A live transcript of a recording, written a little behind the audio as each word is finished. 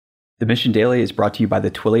The Mission Daily is brought to you by the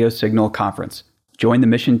Twilio Signal Conference. Join the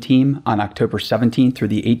Mission team on October 17th through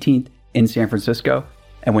the 18th in San Francisco.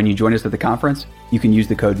 And when you join us at the conference, you can use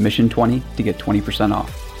the code MISSION20 to get 20% off.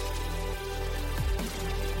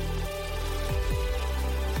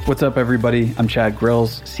 What's up, everybody? I'm Chad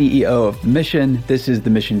Grills, CEO of The Mission. This is The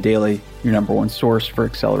Mission Daily, your number one source for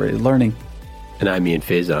accelerated learning. And I'm Ian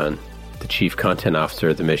Faison, the Chief Content Officer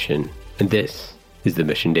of The Mission. And this is The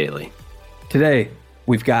Mission Daily. Today,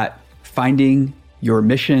 we've got finding your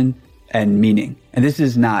mission and meaning. And this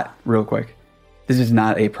is not, real quick, this is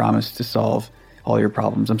not a promise to solve all your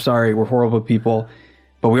problems. I'm sorry, we're horrible people,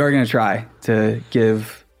 but we are going to try to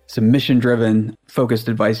give some mission-driven, focused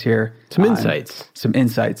advice here. Some insights. Some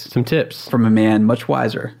tips. From a man much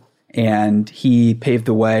wiser. And he paved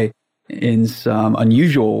the way in some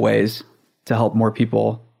unusual ways to help more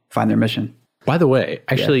people find their mission. By the way,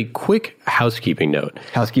 actually, quick housekeeping note.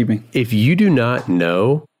 Housekeeping. If you do not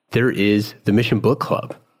know, there is the Mission Book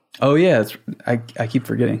Club. Oh, yeah. I keep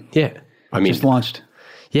forgetting. Yeah. I mean, just launched.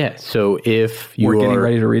 Yeah. So if we're getting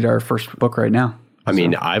ready to read our first book right now. I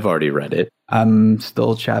mean, I've already read it. I'm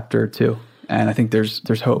still chapter 2. And I think there's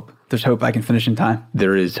hope. There's hope I can finish in time.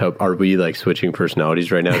 There is hope. Are we like switching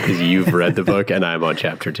personalities right now? Because you've read the book and I'm on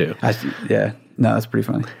chapter 2. Yeah. No, that's pretty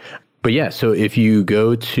funny. But yeah, so if you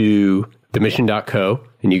go to themission.co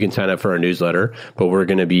and you can sign up for our newsletter, but we're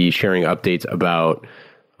going to be sharing updates about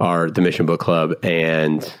The Mission Book Club,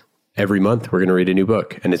 and every month we're going to read a new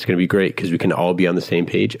book, and it's going to be great because we can all be on the same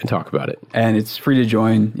page and talk about it. And it's free to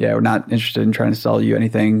join. Yeah, we're not interested in trying to sell you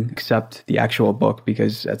anything except the actual book,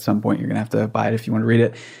 because at some point you're going to have to buy it if you want to read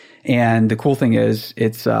it. And the cool thing is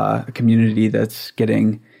it's a community that's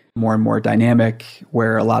getting more and more dynamic,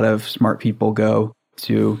 where a lot of smart people go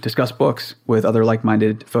to discuss books with other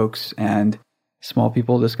like-minded folks, and small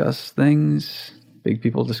people discuss things. Big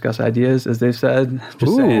people discuss ideas, as they've said.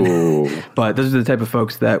 Just saying. But those are the type of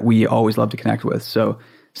folks that we always love to connect with. So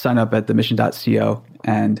sign up at themission.co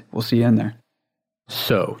and we'll see you in there.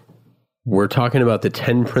 So we're talking about the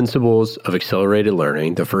 10 principles of accelerated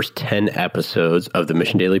learning, the first 10 episodes of the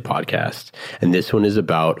Mission Daily podcast. And this one is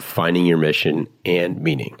about finding your mission and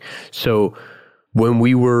meaning. So when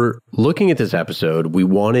we were looking at this episode, we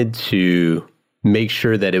wanted to make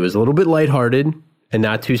sure that it was a little bit lighthearted and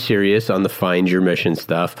not too serious on the find your mission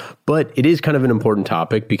stuff. But it is kind of an important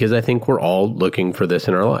topic because I think we're all looking for this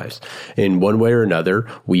in our lives. In one way or another,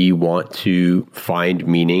 we want to find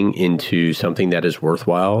meaning into something that is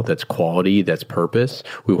worthwhile, that's quality, that's purpose.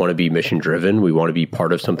 We want to be mission driven. We want to be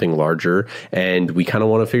part of something larger, and we kind of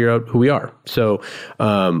want to figure out who we are. So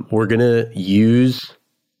we're going to use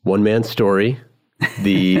one man's story,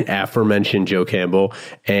 the aforementioned Joe Campbell,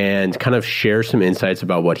 and kind of share some insights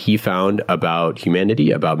about what he found about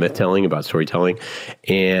humanity, about myth-telling, about storytelling,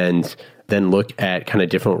 and then look at kind of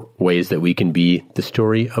different ways that we can be the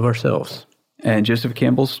story of ourselves. And Joseph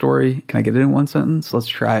Campbell's story, can I get it in one sentence? Let's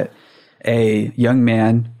try it. A young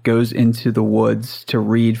man goes into the woods to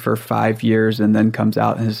read for 5 years and then comes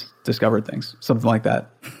out and has discovered things. Something like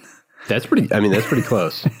that. That's pretty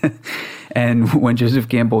close. And when Joseph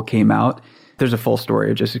Campbell came out, there's a full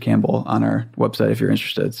story of Joseph Campbell on our website if you're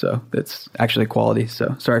interested. So it's actually quality.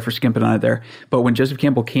 So sorry for skimping on it there. But when Joseph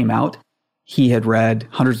Campbell came out, he had read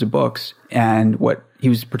hundreds of books. And what he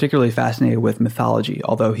was particularly fascinated with mythology,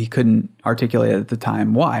 although he couldn't articulate at the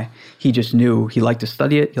time why. He just knew he liked to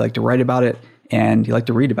study it, he liked to write about it, and he liked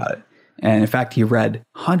to read about it. And in fact, he read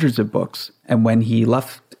hundreds of books. And when he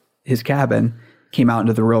left his cabin, came out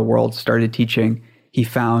into the real world, started teaching, he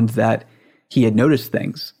found that he had noticed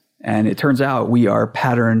things. And it turns out we are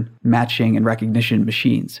pattern matching and recognition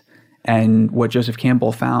machines. And what Joseph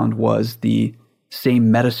Campbell found was the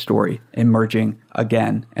same meta story emerging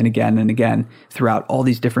again and again and again throughout all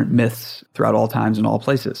these different myths, throughout all times and all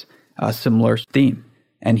places, a similar theme.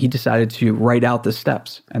 And he decided to write out the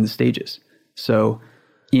steps and the stages. So,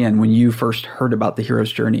 Ian, when you first heard about the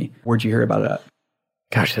hero's journey, where'd you hear about it at?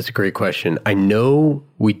 Gosh, that's a great question. I know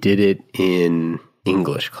we did it in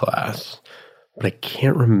English class, but I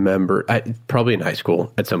can't remember. Probably in high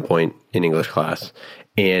school at some point in English class.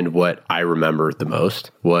 And what I remember the most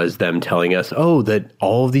was them telling us, that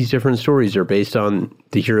all of these different stories are based on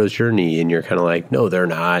the hero's journey. And you're kind of like, no, they're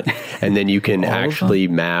not. And then you can actually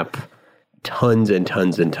map tons and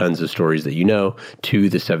tons and tons of stories that you know to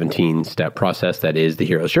the 17-step process that is the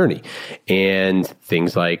hero's journey. And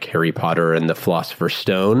things like Harry Potter and the Philosopher's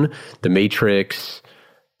Stone, The Matrix,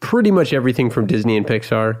 pretty much everything from Disney and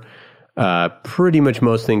Pixar, pretty much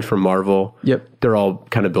most things from Marvel. Yep. They're all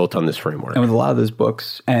kind of built on this framework. And with a lot of those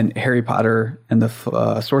books, and Harry Potter and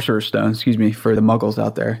the Sorcerer's Stone, for the muggles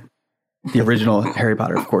out there, The original Harry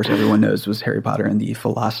Potter, of course, everyone knows was Harry Potter and the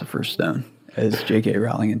Philosopher's Stone, as J.K.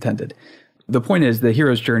 Rowling intended. The point is the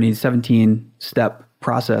hero's journey, 17-step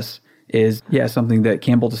process, is, something that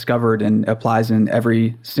Campbell discovered and applies in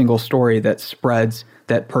every single story that spreads,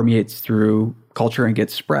 that permeates through culture and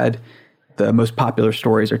gets spread. The most popular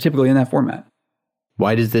stories are typically in that format.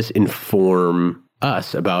 Why does this inform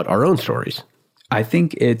us about our own stories? I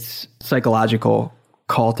think it's psychological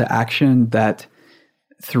call to action that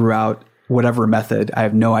throughout whatever method, I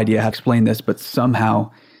have no idea how to explain this, but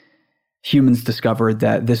somehow humans discovered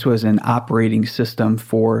that this was an operating system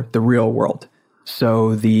for the real world.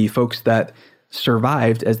 So the folks that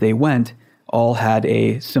survived as they went all had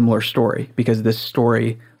a similar story because this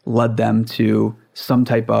story led them to some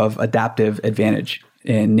type of adaptive advantage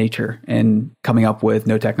in nature and coming up with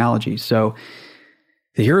no technology. So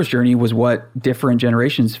the hero's journey was what different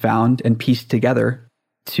generations found and pieced together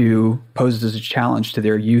to pose as a challenge to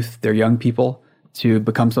their youth, their young people, to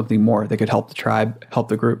become something more that could help the tribe, help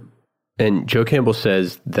the group. And Joe Campbell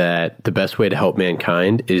says that the best way to help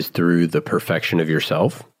mankind is through the perfection of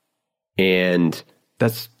yourself. And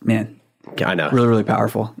that's, I know. Really, really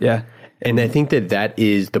powerful. Yeah. And I think that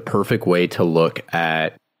is the perfect way to look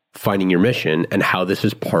at finding your mission and how this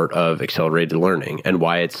is part of accelerated learning and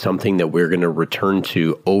why it's something that we're going to return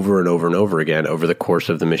to over and over and over again over the course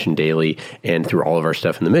of the Mission Daily and through all of our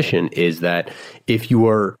stuff in the mission is that if you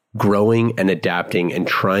are growing and adapting and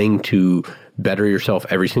trying to better yourself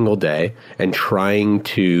every single day and trying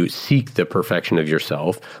to seek the perfection of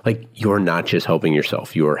yourself, like you're not just helping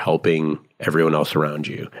yourself, you are helping everyone else around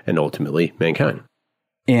you and ultimately mankind.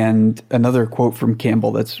 And another quote from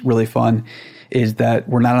Campbell that's really fun is that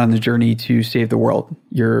we're not on a journey to save the world.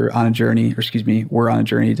 We're on a journey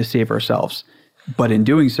to save ourselves. But in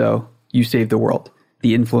doing so, you save the world.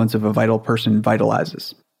 The influence of a vital person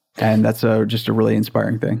vitalizes. And that's just a really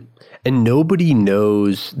inspiring thing. And nobody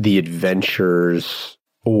knows the adventures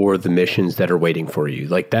or the missions that are waiting for you.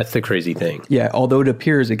 Like, that's the crazy thing. Yeah, although it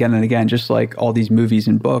appears again and again, just like all these movies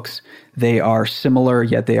and books, they are similar,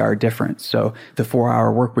 yet they are different. So the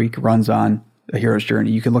 4-Hour Workweek runs on a hero's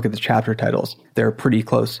journey. You can look at the chapter titles. They're pretty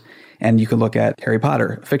close. And you can look at Harry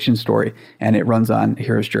Potter, a fiction story, and it runs on a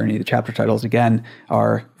hero's journey. The chapter titles, again,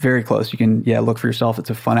 are very close. You can, look for yourself. It's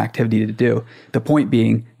a fun activity to do. The point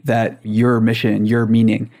being that your mission, your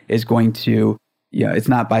meaning is going to, it's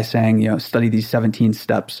not by saying, study these 17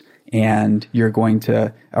 steps and you're going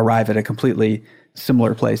to arrive at a completely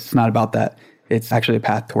similar place. It's not about that. It's actually a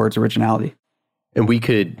path towards originality. And we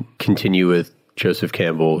could continue with Joseph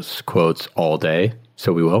Campbell's quotes all day.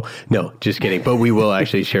 So we will. No, just kidding. But we will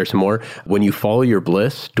actually share some more. When you follow your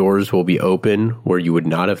bliss, doors will be open where you would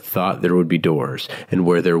not have thought there would be doors and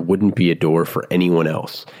where there wouldn't be a door for anyone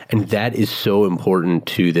else. And that is so important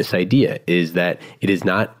to this idea is that it is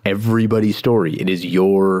not everybody's story. It is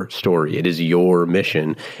your story. It is your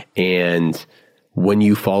mission. And when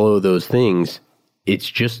you follow those things, it's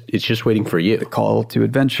just waiting for you. The call to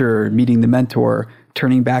adventure, meeting the mentor,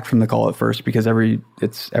 turning back from the call at first because every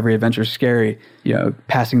adventure is scary,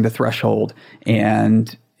 passing the threshold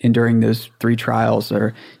and enduring those 3 trials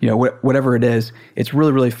or, whatever it is. It's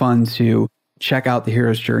really, really fun to check out the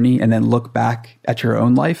hero's journey and then look back at your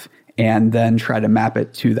own life and then try to map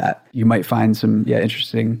it to that. You might find some,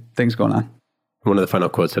 interesting things going on. One of the final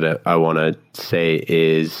quotes that I want to say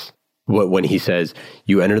is when he says,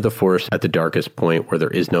 "You enter the forest at the darkest point where there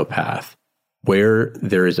is no path. Where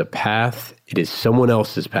there is a path, it is someone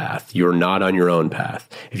else's path. You're not on your own path.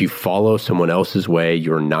 If you follow someone else's way,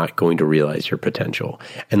 you're not going to realize your potential."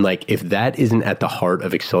 And if that isn't at the heart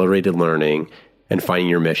of accelerated learning and finding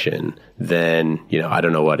your mission, then, I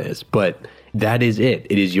don't know what is. But that is it.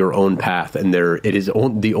 It is your own path. And it is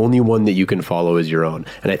the only one that you can follow is your own.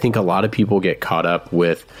 And I think a lot of people get caught up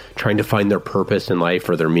with trying to find their purpose in life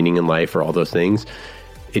or their meaning in life or all those things.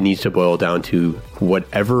 It needs to boil down to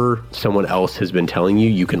whatever someone else has been telling you.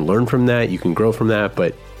 You can learn from that. You can grow from that,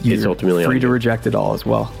 but it's ultimately free to reject it all as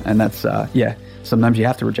well. And that's, sometimes you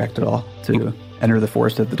have to reject it all to enter the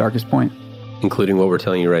forest at the darkest point. Including what we're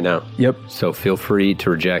telling you right now. Yep. So feel free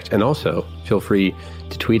to reject, and also feel free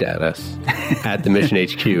to tweet at us at the Mission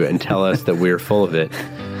HQ and tell us that we're full of it,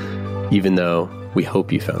 even though we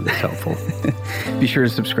hope you found this helpful. Be sure to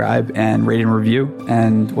subscribe and rate and review,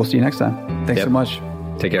 and we'll see you next time. Thanks so much.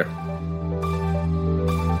 Take care.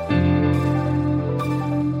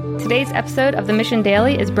 Today's episode of the Mission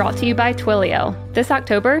Daily is brought to you by Twilio. This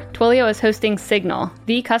October, Twilio is hosting Signal,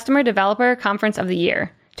 the customer developer conference of the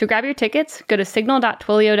year. To grab your tickets, go to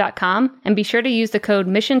signal.twilio.com and be sure to use the code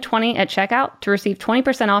MISSION20 at checkout to receive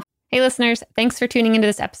 20% off. Hey listeners, thanks for tuning into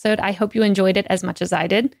this episode. I hope you enjoyed it as much as I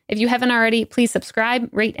did. If you haven't already, please subscribe,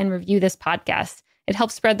 rate, and review this podcast. It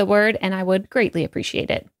helps spread the word, and I would greatly appreciate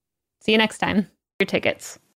it. See you next time. Your tickets.